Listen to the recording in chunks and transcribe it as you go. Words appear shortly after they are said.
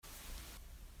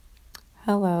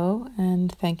Hello,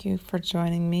 and thank you for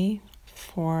joining me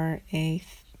for a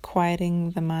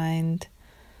quieting the mind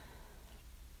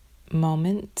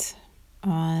moment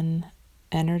on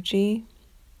energy.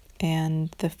 And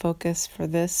the focus for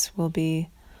this will be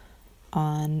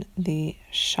on the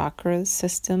chakras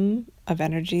system of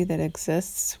energy that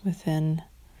exists within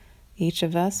each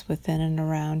of us, within and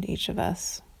around each of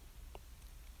us.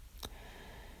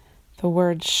 The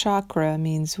word chakra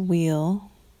means wheel,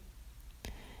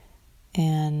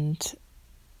 and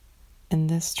in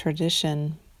this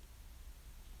tradition,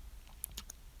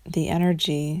 the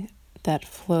energy that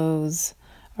flows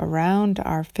around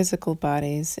our physical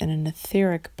bodies in an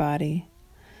etheric body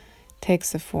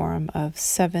takes the form of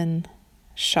 7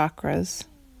 chakras,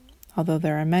 although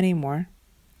there are many more.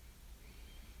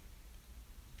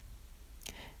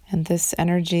 And this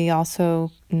energy,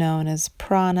 also known as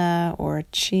prana or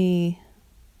chi,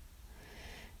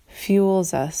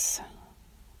 fuels us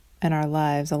in our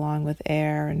lives along with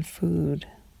air and food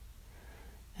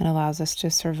and allows us to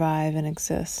survive and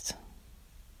exist.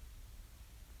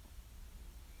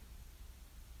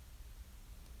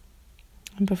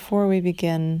 And before we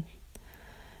begin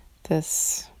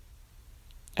this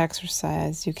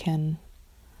exercise, you can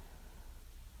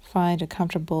find a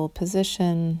comfortable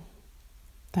position.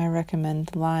 I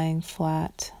recommend lying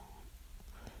flat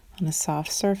on a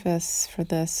soft surface for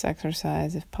this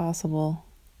exercise if possible.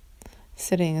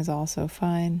 Sitting is also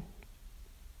fine.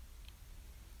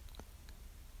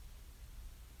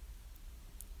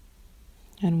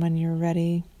 And when you're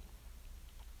ready,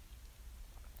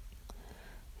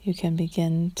 you can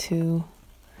begin to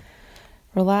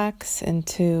relax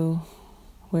into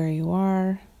where you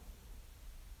are.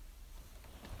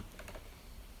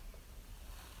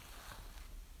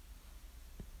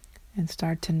 And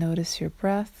start to notice your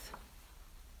breath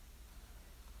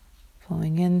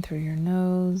flowing in through your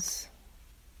nose,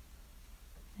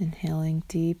 inhaling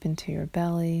deep into your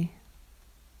belly,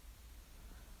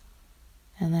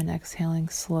 and then exhaling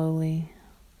slowly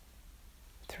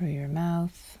through your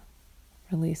mouth,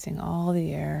 releasing all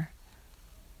the air.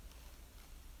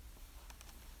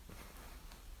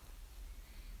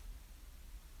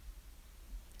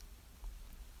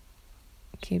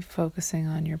 Keep focusing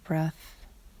on your breath,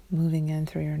 moving in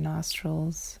through your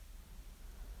nostrils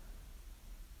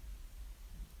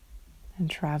and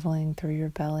traveling through your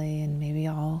belly and maybe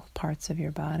all parts of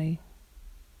your body.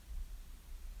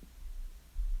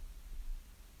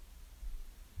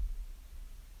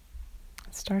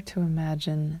 Start to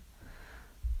imagine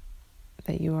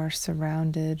that you are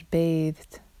surrounded,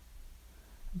 bathed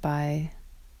by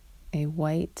a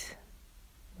white,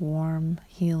 warm,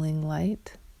 healing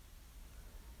light,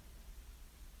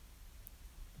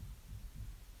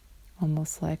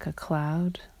 almost like a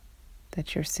cloud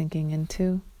that you're sinking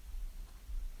into.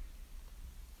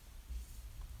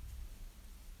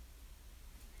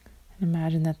 And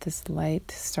imagine that this light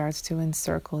starts to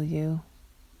encircle you,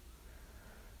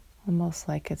 almost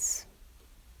like it's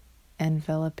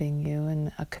enveloping you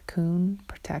in a cocoon,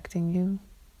 protecting you,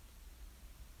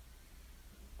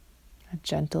 a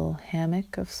gentle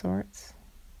hammock of sorts.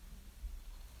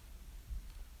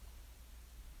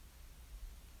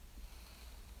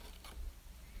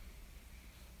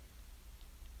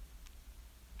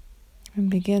 And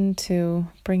begin to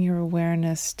bring your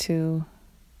awareness to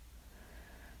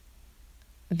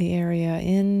the area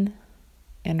in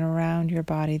and around your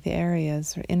body, the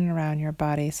areas in and around your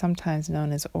body, sometimes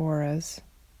known as auras.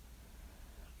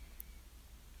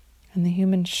 And the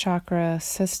human chakra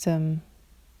system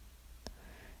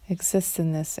exists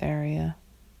in this area.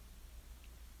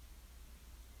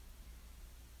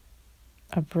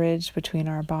 A bridge between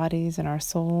our bodies and our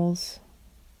souls.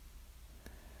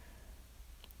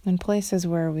 And places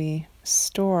where we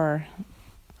store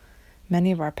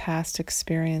many of our past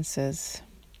experiences.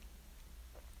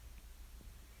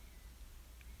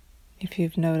 If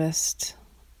you've noticed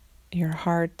your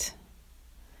heart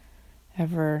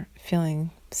ever feeling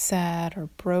sad or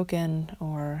broken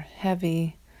or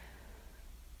heavy,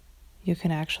 you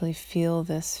can actually feel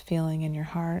this feeling in your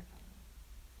heart.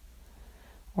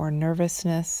 Or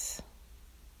nervousness,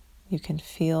 you can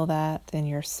feel that in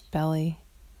your belly.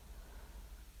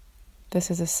 This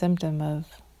is a symptom of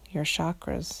your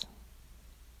chakras.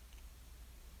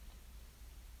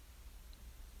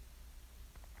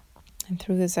 And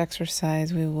through this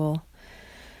exercise, we will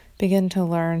begin to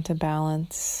learn to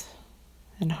balance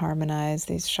and harmonize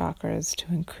these chakras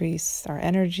to increase our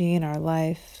energy in our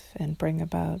life and bring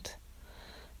about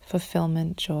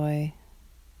fulfillment, joy,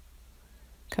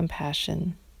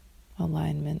 compassion,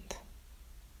 alignment.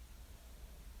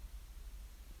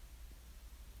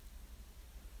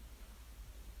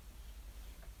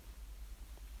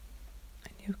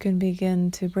 You can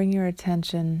begin to bring your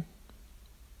attention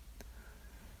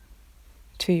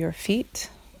to your feet.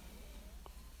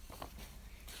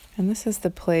 And this is the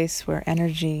place where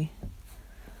energy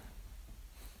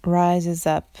rises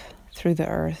up through the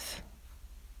earth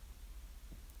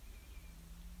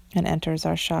and enters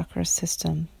our chakra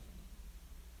system.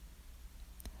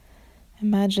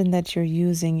 Imagine that you're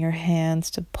using your hands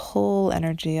to pull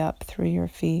energy up through your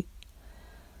feet,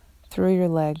 through your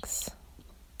legs,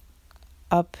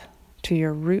 up to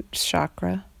your root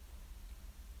chakra,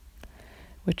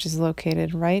 which is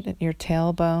located right at your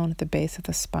tailbone at the base of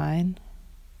the spine.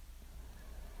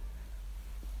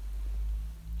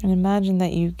 And imagine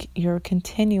that you're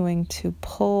continuing to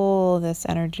pull this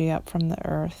energy up from the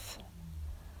earth.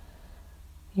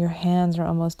 Your hands are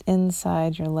almost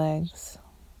inside your legs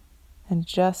and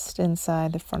just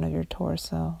inside the front of your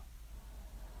torso.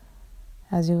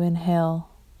 As you inhale,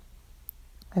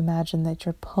 imagine that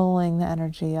you're pulling the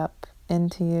energy up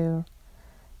into your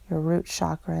root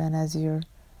chakra, and as you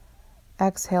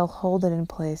exhale, hold it in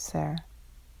place there.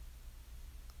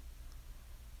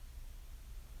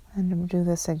 And do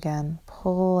this again,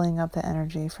 pulling up the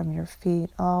energy from your feet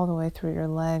all the way through your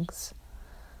legs,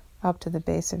 up to the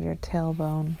base of your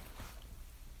tailbone.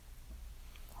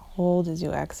 Hold as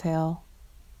you exhale.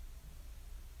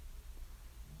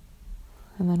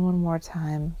 And then one more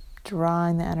time,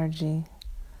 drawing the energy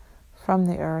from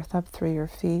the earth up through your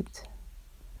feet,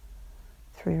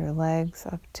 through your legs,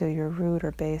 up to your root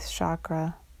or base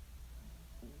chakra.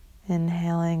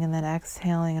 Inhaling and then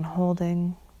exhaling and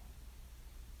holding.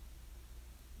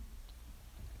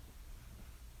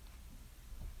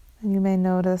 And you may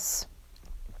notice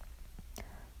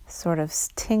sort of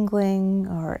tingling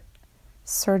or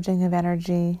surging of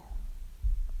energy.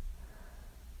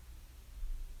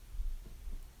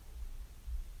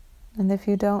 And if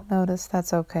you don't notice,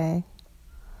 that's okay.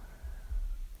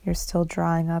 You're still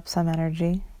drawing up some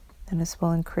energy, and this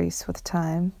will increase with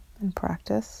time and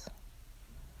practice.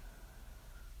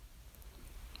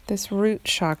 This root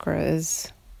chakra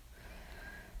is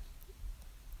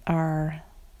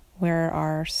where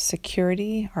our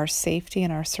security, our safety,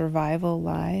 and our survival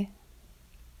lie.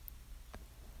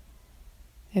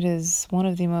 It is one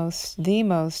of the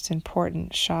most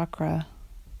important chakra,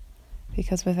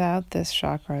 because without this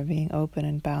chakra being open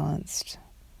and balanced,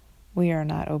 we are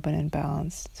not open and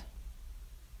balanced.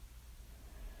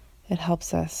 It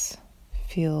helps us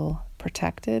feel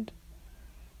protected,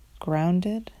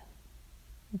 grounded,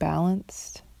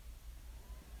 balanced,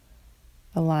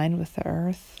 aligned with the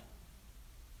earth,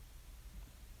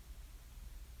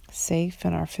 safe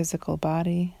in our physical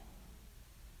body.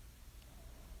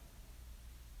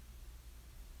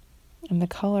 And the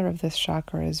color of this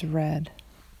chakra is red.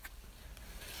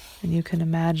 And you can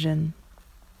imagine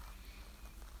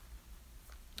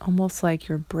almost like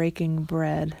you're breaking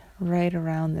bread right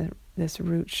around this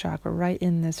root chakra, right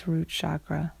in this root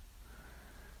chakra,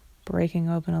 breaking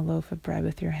open a loaf of bread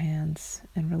with your hands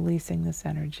and releasing this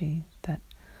energy that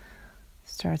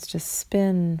starts to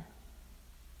spin,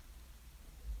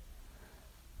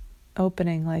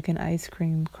 opening like an ice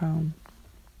cream cone,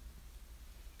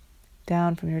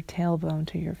 down from your tailbone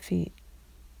to your feet.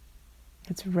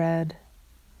 It's red,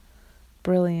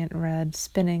 brilliant red,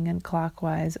 spinning and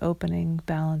clockwise, opening,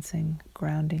 balancing,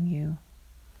 grounding you,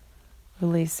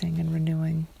 releasing and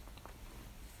renewing.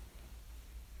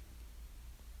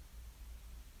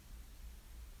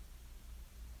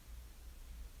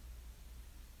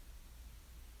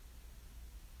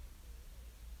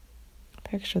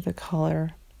 Picture the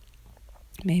color.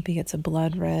 Maybe it's a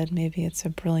blood red, maybe it's a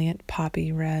brilliant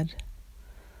poppy red.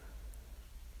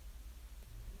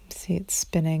 See it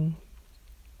spinning.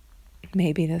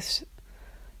 Maybe this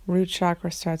root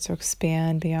chakra starts to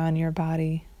expand beyond your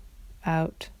body,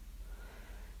 out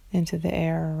into the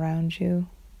air around you.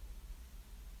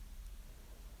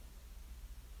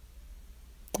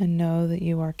 And know that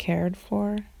you are cared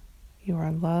for, you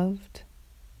are loved.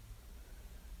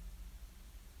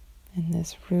 In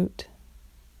this root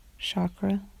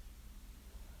chakra,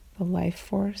 the life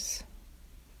force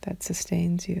that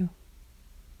sustains you.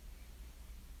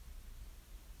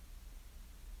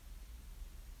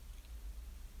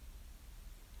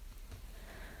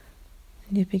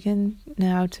 And you begin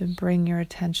now to bring your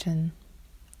attention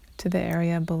to the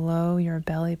area below your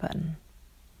belly button.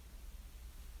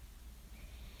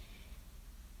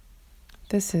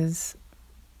 This is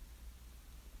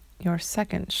your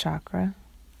second chakra.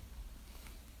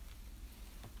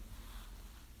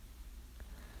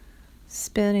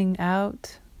 Spinning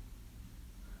out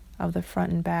of the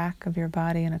front and back of your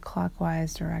body in a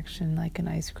clockwise direction like an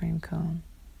ice cream cone.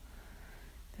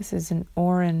 This is an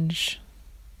orange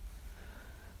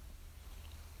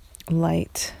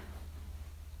light.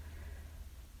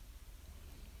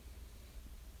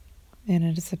 And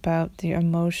it is about the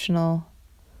emotional,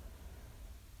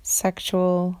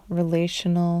 sexual,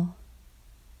 relational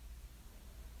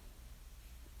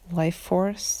life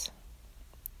force.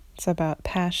 It's about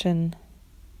passion,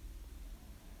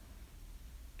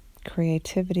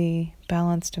 creativity,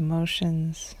 balanced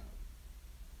emotions,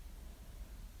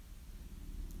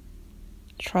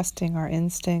 trusting our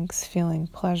instincts, feeling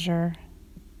pleasure.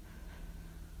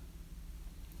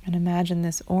 And imagine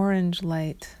this orange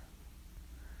light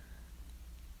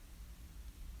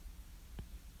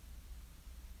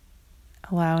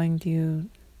allowing you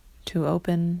to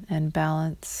open and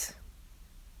balance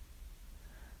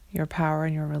your power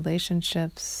in your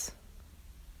relationships,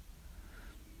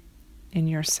 in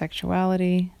your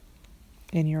sexuality,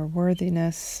 in your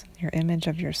worthiness, your image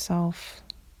of yourself.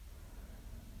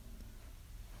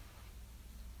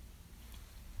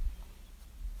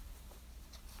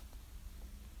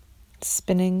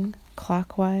 Spinning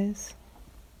clockwise.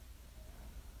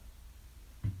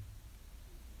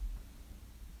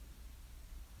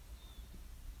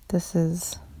 This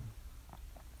is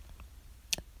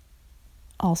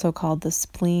also called the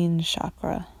spleen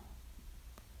chakra.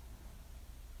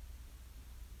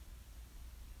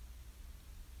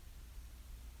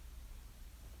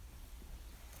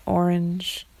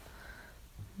 Orange,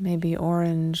 maybe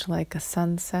orange like a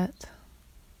sunset,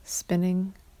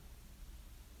 spinning.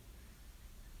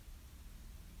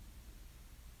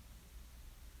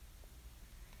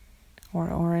 Or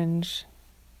orange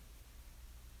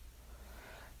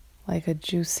like a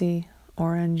juicy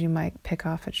orange you might pick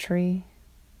off a tree.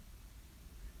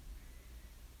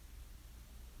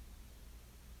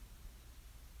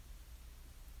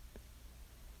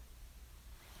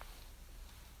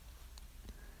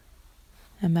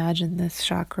 Imagine this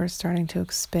chakra starting to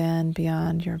expand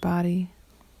beyond your body.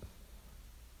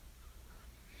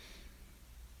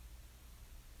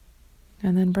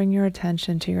 And then bring your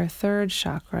attention to your third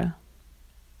chakra,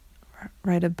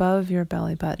 right above your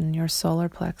belly button, your solar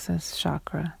plexus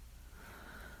chakra.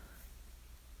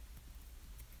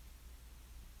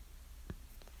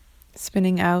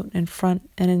 Spinning out in front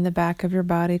and in the back of your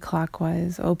body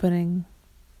clockwise, opening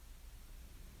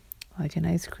like an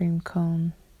ice cream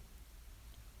cone.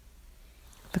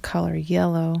 The color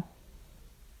yellow.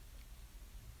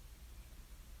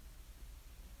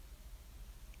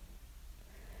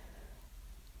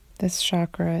 This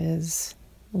chakra is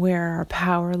where our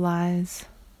power lies,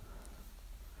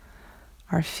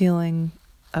 our feeling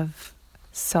of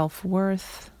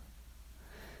self-worth,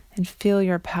 and feel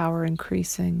your power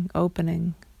increasing,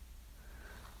 opening,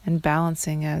 and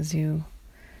balancing as you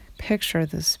picture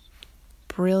this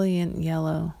brilliant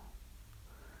yellow,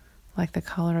 like the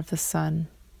color of the sun,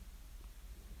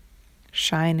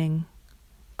 shining,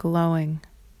 glowing.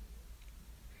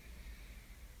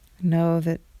 Know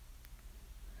that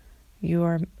you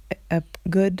are a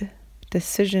good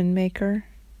decision maker.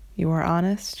 You are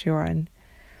honest. You are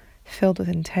filled with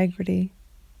integrity.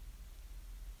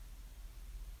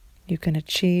 You can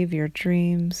achieve your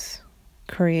dreams,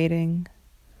 creating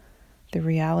the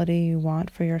reality you want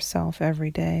for yourself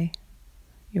every day.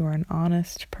 You are an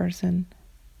honest person.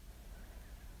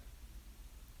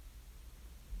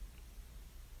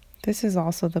 This is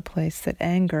also the place that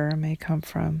anger may come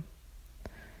from,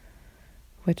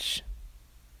 which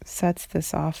sets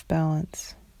this off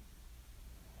balance.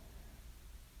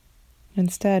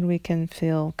 Instead, we can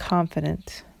feel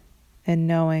confident in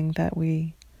knowing that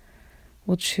we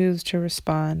will choose to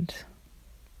respond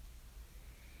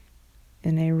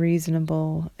in a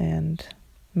reasonable and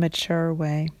mature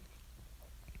way.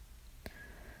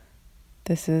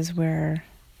 This is where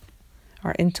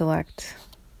our intellect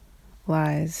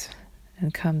lies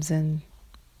and comes in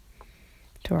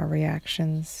to our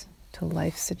reactions to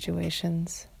life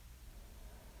situations.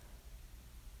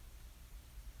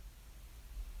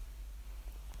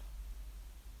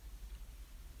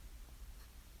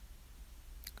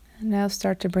 And now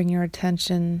start to bring your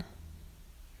attention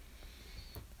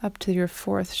up to your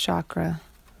fourth chakra,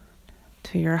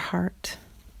 to your heart.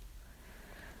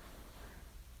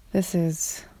 This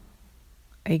is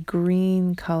a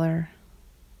green color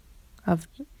of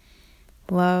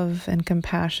love and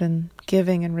compassion,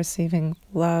 giving and receiving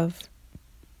love,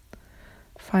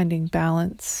 finding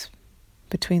balance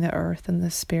between the earth and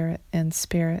the spirit and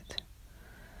spirit.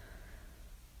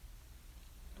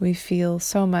 We feel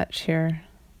so much here.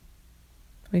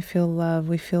 We feel love,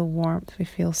 we feel warmth, we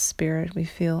feel spirit, we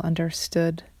feel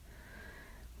understood,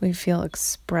 we feel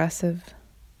expressive,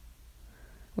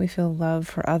 we feel love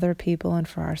for other people and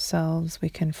for ourselves. We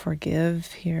can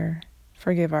forgive here,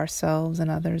 forgive ourselves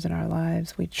and others in our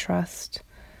lives. We trust.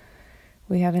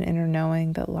 We have an inner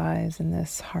knowing that lies in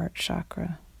this heart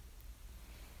chakra.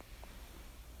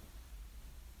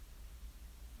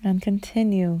 And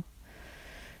continue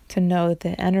to know that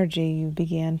the energy you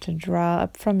began to draw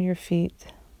up from your feet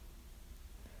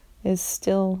is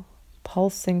still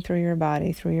pulsing through your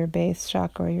body, through your base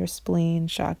chakra, your spleen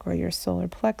chakra, your solar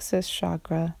plexus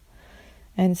chakra,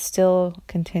 and still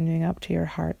continuing up to your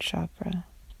heart chakra.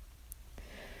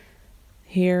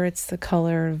 Here it's the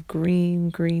color of green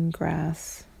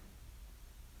grass.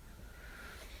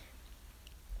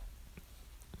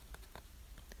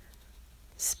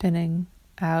 Spinning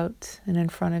out and in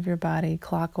front of your body,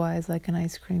 clockwise like an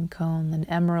ice cream cone, an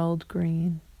emerald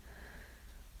green.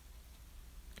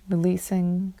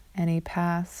 Releasing any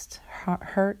past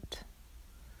hurt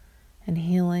and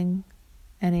healing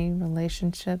any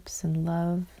relationships and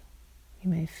love you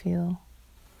may feel.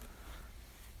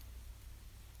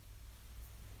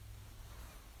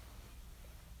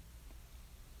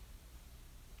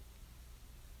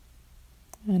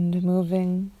 And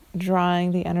moving,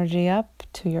 drawing the energy up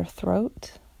to your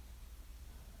throat,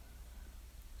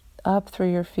 up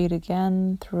through your feet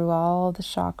again, through all the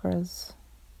chakras.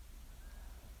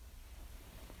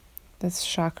 This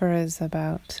chakra is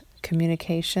about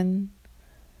communication,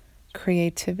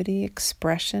 creativity,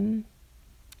 expression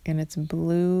in its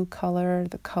blue color,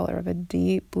 the color of a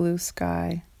deep blue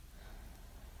sky.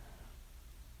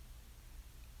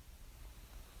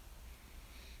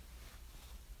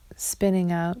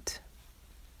 Spinning out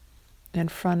in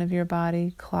front of your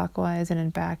body, clockwise, and in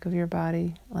back of your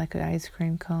body, like an ice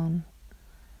cream cone.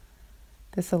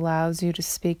 This allows you to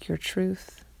speak your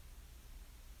truth,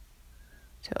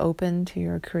 to open to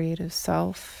your creative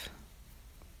self,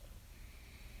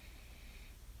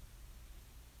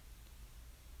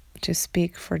 to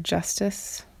speak for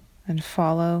justice and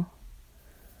follow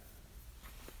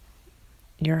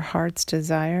your heart's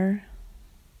desire.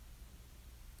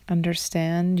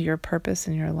 Understand your purpose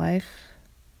in your life,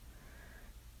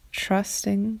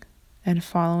 trusting and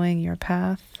following your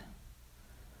path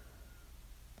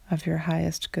of your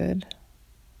highest good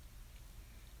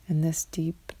in this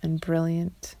deep and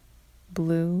brilliant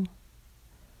blue.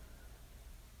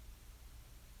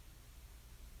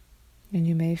 And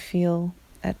you may feel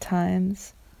at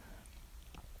times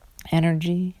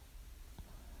energy.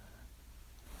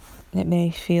 It may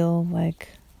feel like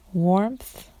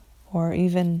warmth, or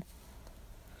even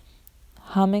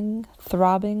humming,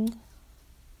 throbbing,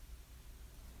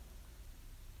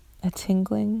 a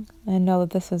tingling. And know that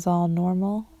this is all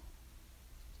normal.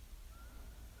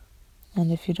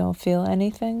 And if you don't feel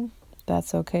anything,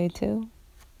 that's okay too.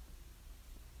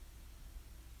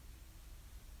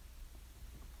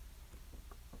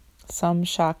 Some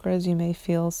chakras you may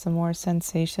feel some more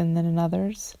sensation than in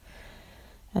others.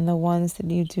 And the ones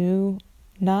that you do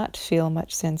not feel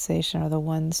much sensation are the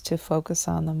ones to focus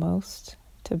on the most,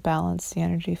 to balance the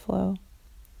energy flow.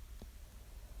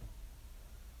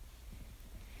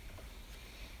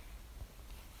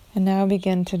 And now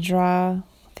begin to draw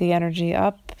the energy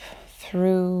up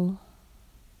through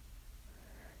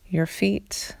your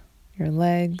feet, your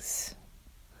legs,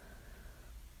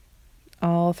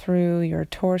 all through your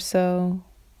torso,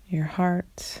 your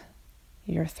heart,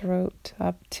 your throat,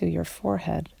 up to your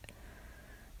forehead.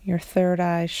 Your third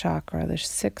eye chakra, the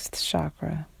sixth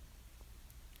chakra.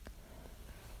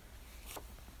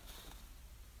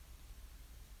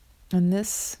 And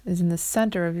this is in the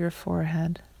center of your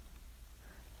forehead.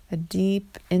 A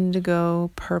deep indigo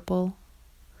purple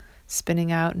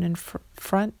spinning out and in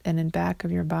front and in back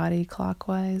of your body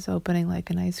clockwise, opening like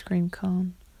an ice cream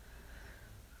cone.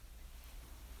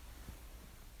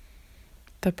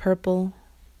 The purple,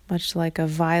 much like a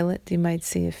violet, you might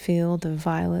see a field of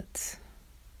violets.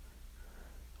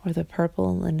 Or the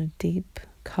purple in a deep,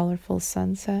 colorful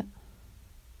sunset.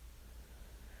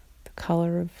 The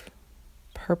color of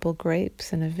purple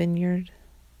grapes in a vineyard.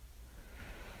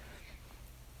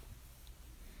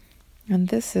 And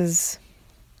this is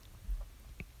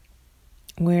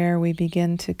where we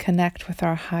begin to connect with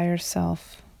our higher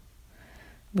self,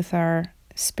 with our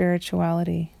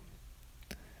spirituality,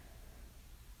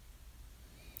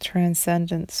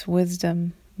 transcendence,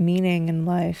 wisdom, meaning in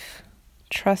life.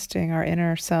 Trusting our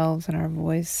inner selves and our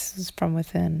voices from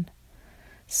within,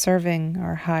 serving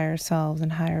our higher selves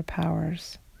and higher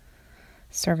powers,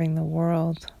 serving the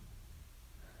world.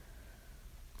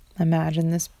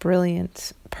 Imagine this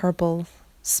brilliant purple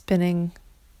spinning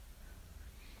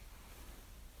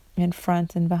in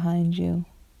front and behind you.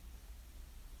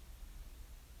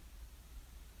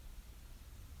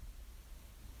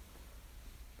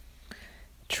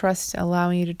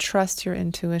 allowing you to trust your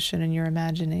intuition and your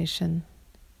imagination,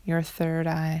 your third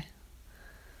eye.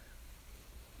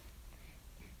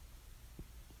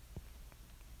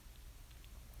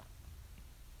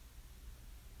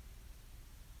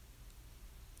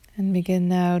 And begin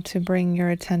now to bring your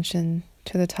attention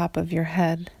to the top of your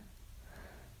head,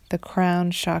 the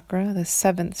crown chakra, the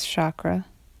seventh chakra,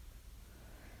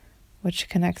 which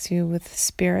connects you with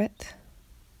spirit,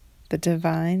 the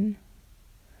divine.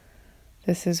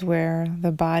 This is where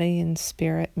the body and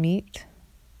spirit meet,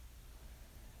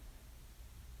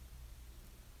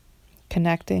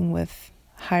 connecting with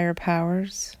higher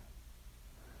powers,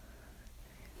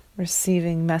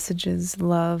 receiving messages,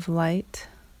 love, light.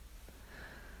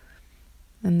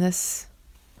 And this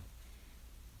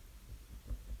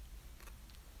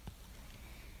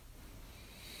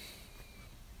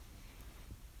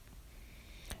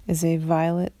is a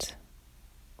violet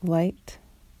light.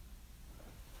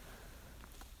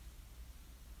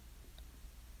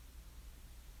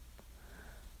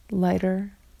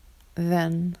 Lighter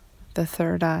than the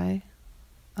third eye,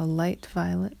 a light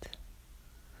violet.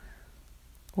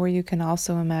 Or you can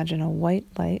also imagine a white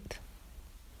light.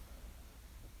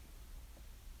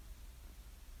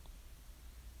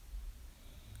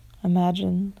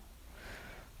 Imagine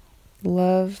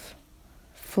love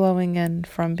flowing in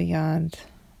from beyond,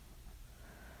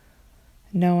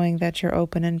 knowing that you're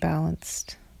open and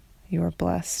balanced, you are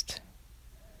blessed.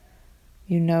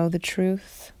 You know the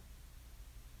truth.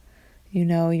 You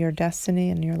know your destiny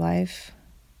and your life.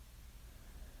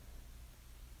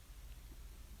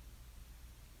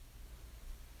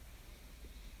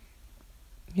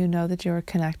 You know that you are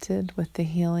connected with the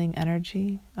healing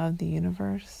energy of the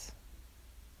universe.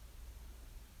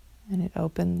 And it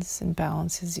opens and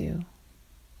balances you,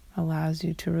 allows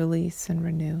you to release and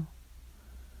renew.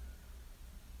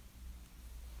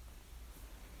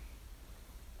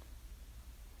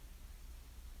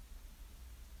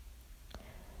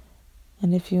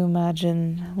 And if you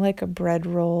imagine like a bread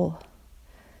roll,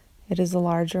 it is a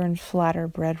larger and flatter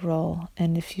bread roll.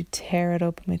 And if you tear it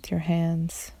open with your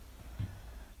hands,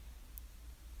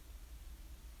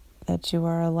 that you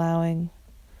are allowing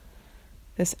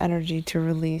this energy to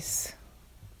release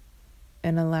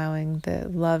and allowing the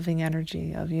loving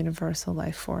energy of universal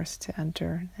life force to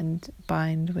enter and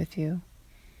bind with you.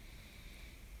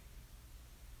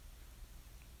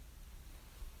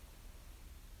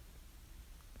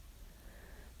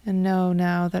 And know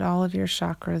now that all of your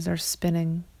chakras are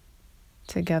spinning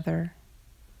together,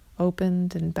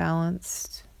 opened and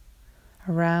balanced.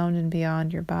 Around and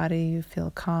beyond your body, you feel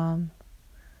calm,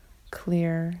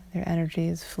 clear. Their energy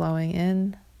is flowing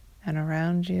in and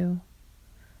around you.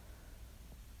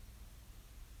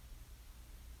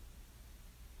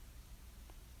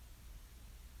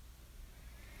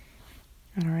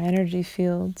 And our energy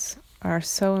fields are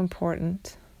so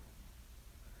important.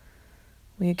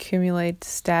 We accumulate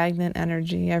stagnant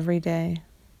energy every day,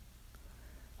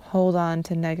 hold on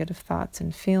to negative thoughts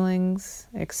and feelings,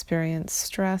 experience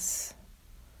stress,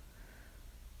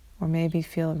 or maybe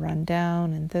feel run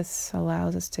down, and this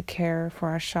allows us to care for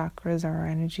our chakras, our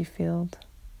energy field,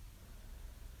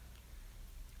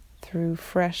 through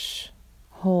fresh,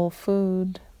 whole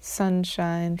food,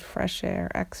 sunshine, fresh air,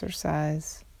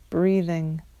 exercise,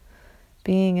 breathing,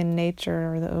 being in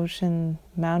nature or the ocean,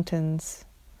 mountains.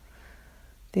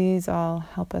 These all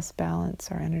help us balance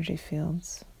our energy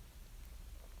fields.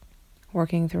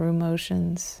 Working through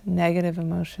emotions, negative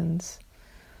emotions,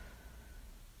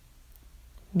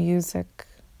 music,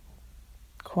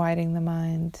 quieting the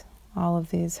mind, all of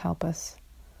these help us.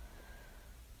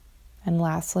 And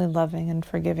lastly, loving and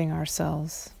forgiving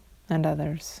ourselves and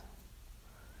others.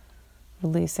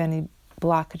 Release any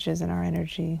blockages in our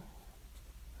energy.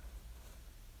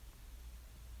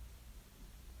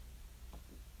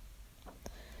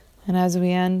 And as we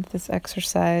end this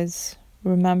exercise,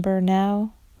 remember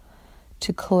now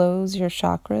to close your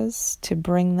chakras, to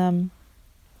bring them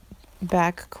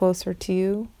back closer to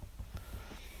you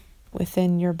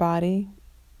within your body.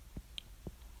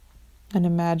 And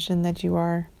imagine that you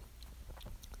are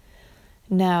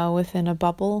now within a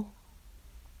bubble.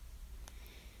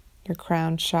 Your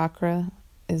crown chakra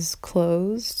is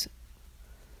closed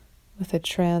with a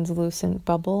translucent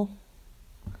bubble.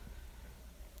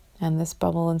 And this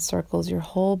bubble encircles your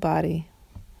whole body.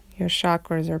 Your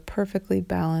chakras are perfectly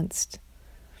balanced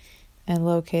and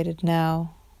located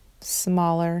now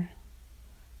smaller,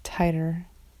 tighter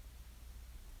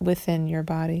within your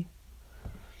body.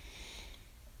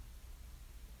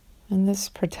 And this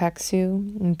protects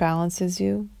you and balances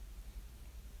you.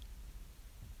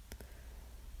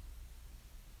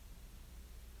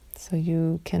 so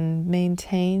you can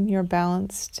maintain your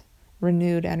balanced,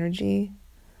 renewed energy,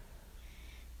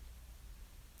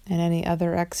 and any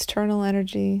other external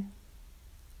energy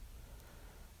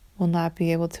will not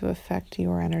be able to affect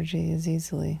your energy as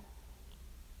easily.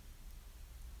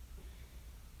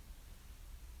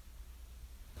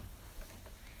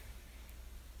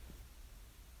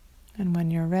 And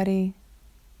when you're ready,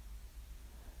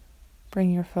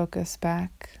 bring your focus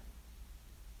back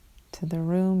to the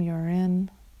room you're in.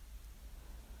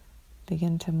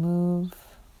 Begin to move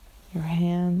your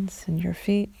hands and your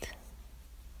feet.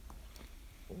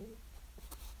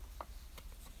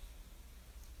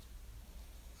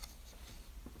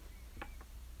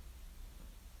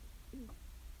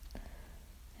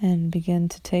 And begin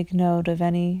to take note of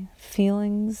any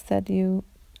feelings that you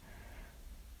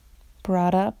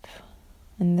brought up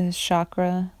in this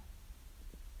chakra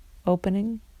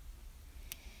opening.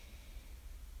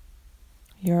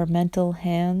 Your mental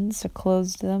hands,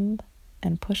 close them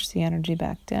and push the energy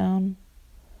back down.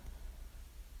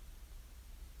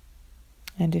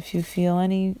 And if you feel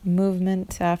any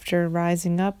movement after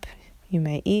rising up, you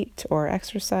may eat or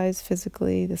exercise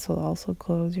physically. This will also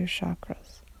close your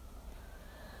chakras.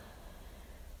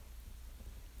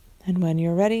 And when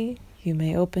you're ready, you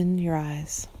may open your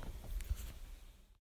eyes.